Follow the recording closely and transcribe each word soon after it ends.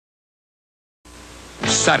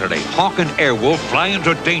Saturday, Hawk and Airwolf fly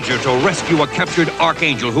into danger to rescue a captured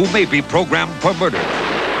Archangel who may be programmed for murder.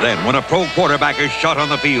 Then, when a pro quarterback is shot on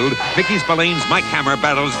the field, Mickey Spillane's Mike Hammer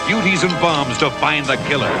battles beauties and bombs to find the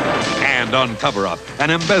killer. And on cover-up, an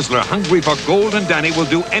embezzler hungry for gold and Danny will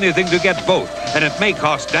do anything to get both, and it may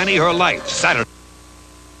cost Danny her life. Saturday.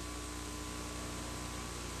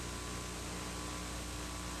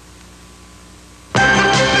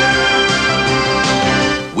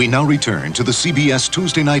 We now return to the CBS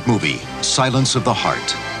Tuesday night movie, Silence of the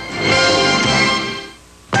Heart.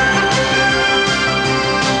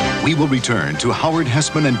 We will return to Howard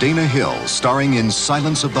Hessman and Dana Hill, starring in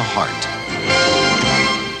Silence of the Heart.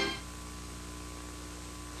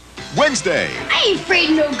 Wednesday. I ain't afraid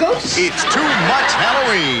of no ghosts. It's too much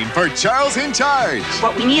Halloween for Charles in Charge.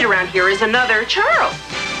 What we need around here is another Charles.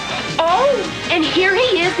 Oh, and here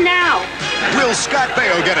he is now. Will Scott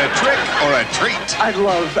Baio get a trick or a treat? I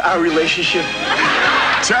love our relationship.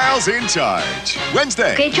 Charles in Charge.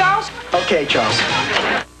 Wednesday. Okay, Charles? Okay, Charles.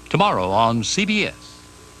 Tomorrow on CBS.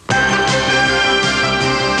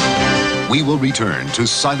 We will return to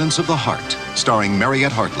Silence of the Heart, starring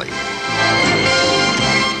Mariette Hartley.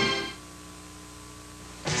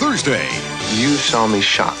 Thursday. You saw me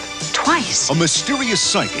shot. Twice. A mysterious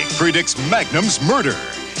psychic predicts Magnum's murder.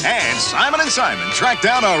 And Simon & Simon track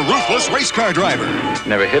down a ruthless race car driver.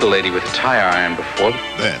 Never hit a lady with a tire iron before.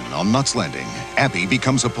 Then, on Knots Landing, Abby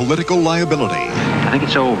becomes a political liability. I think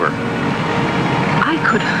it's over. I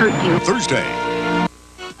could hurt you. Thursday.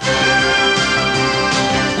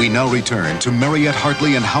 We now return to Mariette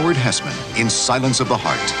Hartley and Howard Hessman in Silence of the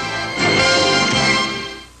Heart.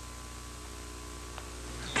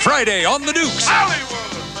 Friday on the Dukes. Hollywood!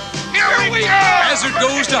 Here we go! Hazard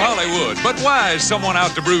goes to Hollywood, but why is someone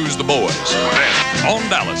out to bruise the boys? Then, on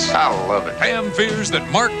Dallas. I love it. Pam fears that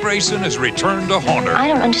Mark Grayson has returned to haunt her. I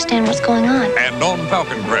don't understand what's going on. And on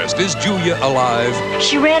Falcon Crest, is Julia alive?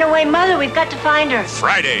 She ran away, Mother. We've got to find her.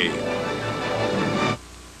 Friday.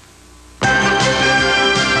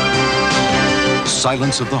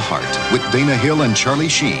 Silence of the Heart with Dana Hill and Charlie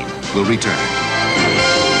Sheen will return.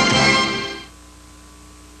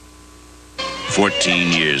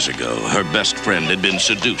 14 years ago, her best friend had been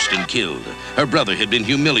seduced and killed. Her brother had been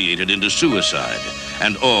humiliated into suicide,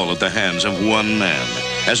 and all at the hands of one man,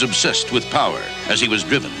 as obsessed with power as he was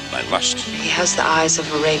driven by lust. He has the eyes of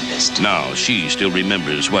a rapist. Now she still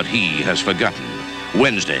remembers what he has forgotten.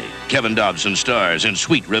 Wednesday, Kevin Dobson stars in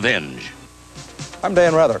Sweet Revenge. I'm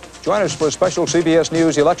Dan Rather. Join us for a special CBS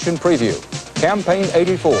News election preview. Campaign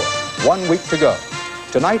 84, 1 week to go.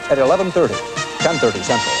 Tonight at 11:30, 10:30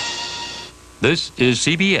 Central. This is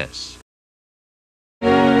CBS.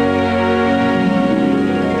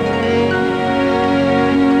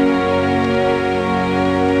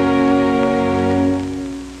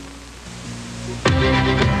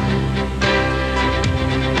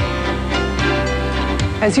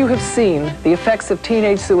 As you have seen, the effects of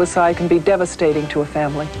teenage suicide can be devastating to a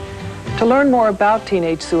family. To learn more about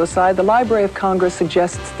teenage suicide, the Library of Congress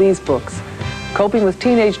suggests these books: Coping with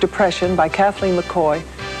Teenage Depression by Kathleen McCoy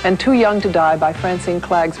and Too Young to Die by Francine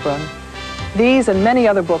Klagsbrun. These and many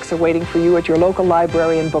other books are waiting for you at your local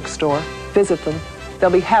library and bookstore. Visit them. They'll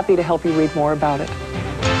be happy to help you read more about it.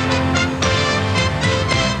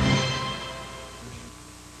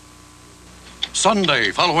 Sunday,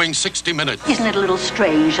 following 60 Minutes. Isn't it a little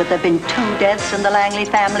strange that there have been 2 deaths in the Langley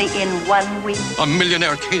family in 1 week? A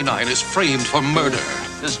millionaire canine is framed for murder.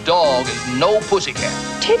 This dog is no pussycat.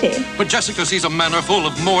 Titty? But Jessica sees a manor full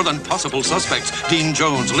of more than possible suspects. Dean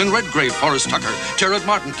Jones, Lynn Redgrave, Forrest Tucker, Jared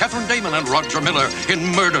Martin, Catherine Damon, and Roger Miller in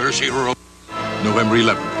Murder, She Wrote. November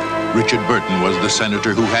 11th, Richard Burton was the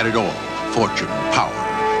senator who had it all. Fortune, power,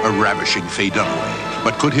 a ravishing Faye Dunaway.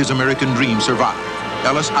 But could his American dream survive?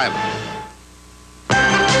 Ellis Island.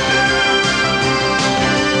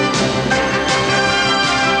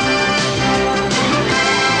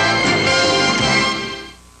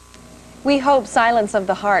 We hope Silence of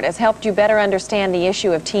the Heart has helped you better understand the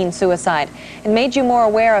issue of teen suicide and made you more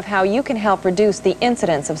aware of how you can help reduce the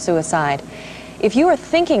incidence of suicide. If you are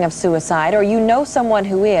thinking of suicide or you know someone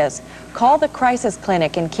who is, call the Crisis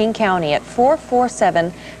Clinic in King County at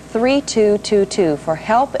 447-3222 for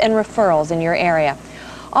help and referrals in your area.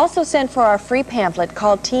 Also send for our free pamphlet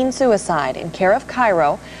called Teen Suicide in care of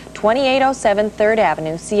KIRO, 2807 3rd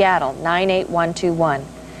Avenue, Seattle, 98121.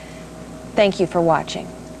 Thank you for watching.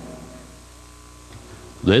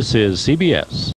 This is CBS.